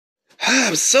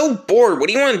I'm so bored. What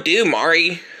do you want to do,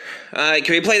 Mari? Can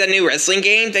we play that new wrestling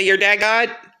game that your dad got?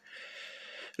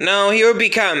 No, he would be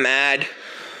kind of mad.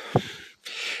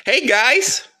 Hey,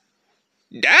 guys.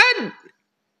 Dad?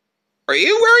 Are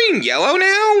you wearing yellow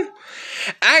now?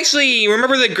 Actually,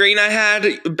 remember the green I had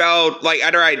about,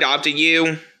 after I adopted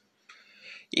you?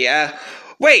 Yeah.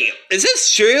 Wait, is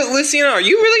this true, Luciana? Are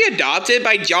you really adopted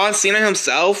by John Cena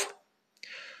himself?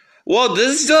 Well,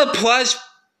 this is a plush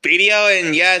video,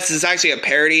 and yes, it's actually a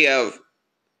parody of...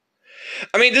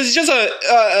 this is just a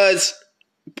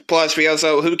plush video,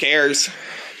 so who cares?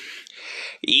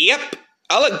 Yep,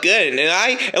 I look good,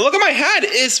 and look at my hat.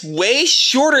 It's way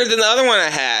shorter than the other one I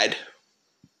had.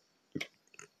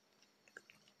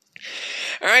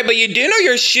 Alright, but you do know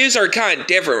your shoes are kind of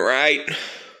different, right?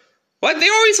 What? They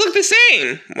always look the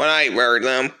same when I wear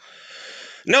them.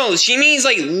 No, she means,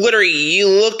 literally, you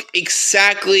look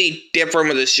exactly different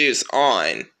with the shoes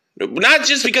on. Not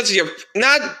just because of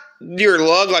your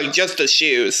look, just the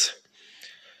shoes.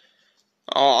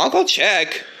 Oh, I'll go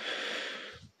check.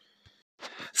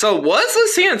 So, what's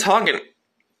Luciana talking?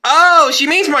 Oh, she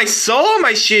means my sole on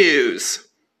my shoes.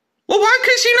 Well, why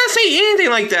could she not say anything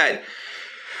like that?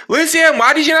 Luciana,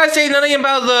 why did you not say nothing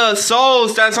about the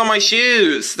soles that's on my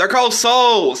shoes? They're called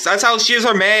soles. That's how shoes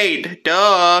are made.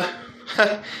 Duh.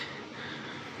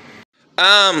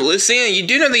 Luciana, you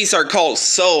do know these are called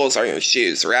soles on your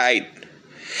shoes, right?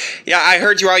 Yeah, I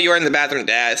heard you while you were in the bathroom,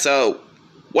 Dad, so...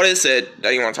 What is it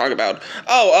that you want to talk about?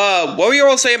 Oh, what were you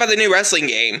all saying about the new wrestling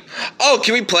game? Oh,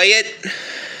 can we play it?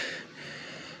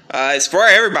 It's for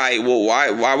everybody. Well,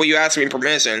 why would you ask me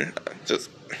permission?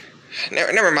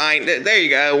 Never mind. There you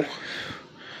go.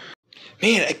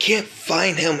 Man, I can't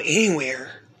find him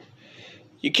anywhere.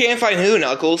 You can't find who,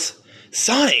 Knuckles?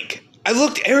 Sonic. I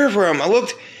looked everywhere for him. I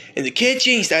looked in the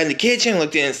kitchen. He's not in the kitchen. I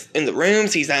looked in the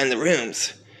rooms. He's not in the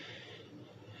rooms.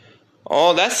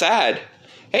 Oh, that's sad.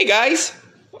 Hey, guys.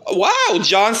 Wow,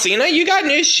 John Cena, you got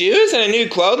new shoes and a new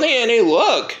clothing and a new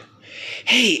look.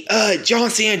 Hey, John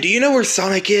Cena, do you know where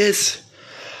Sonic is?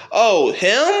 Oh,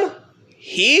 him?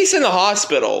 He's in the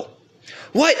hospital.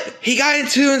 What? He got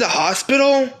into the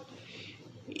hospital?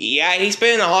 Yeah, he's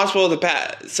been in the hospital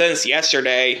since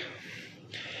yesterday.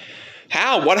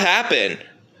 How? What happened?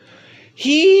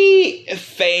 He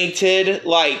fainted,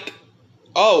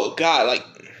 oh god,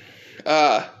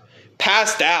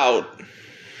 passed out.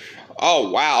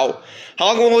 Oh, wow. How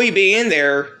long will he be in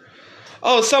there?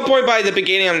 Oh, some point by the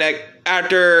beginning of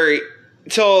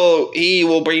till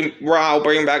I'll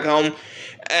bring him back home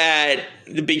at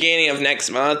the beginning of next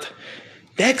month.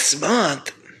 Next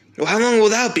month? Well, how long will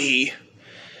that be?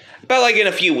 About in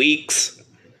a few weeks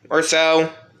or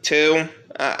so, too.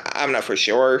 I'm not for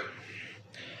sure.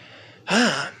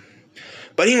 Huh.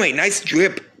 But anyway, nice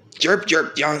drip,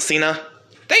 jerp, John Cena.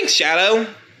 Thanks, Shadow.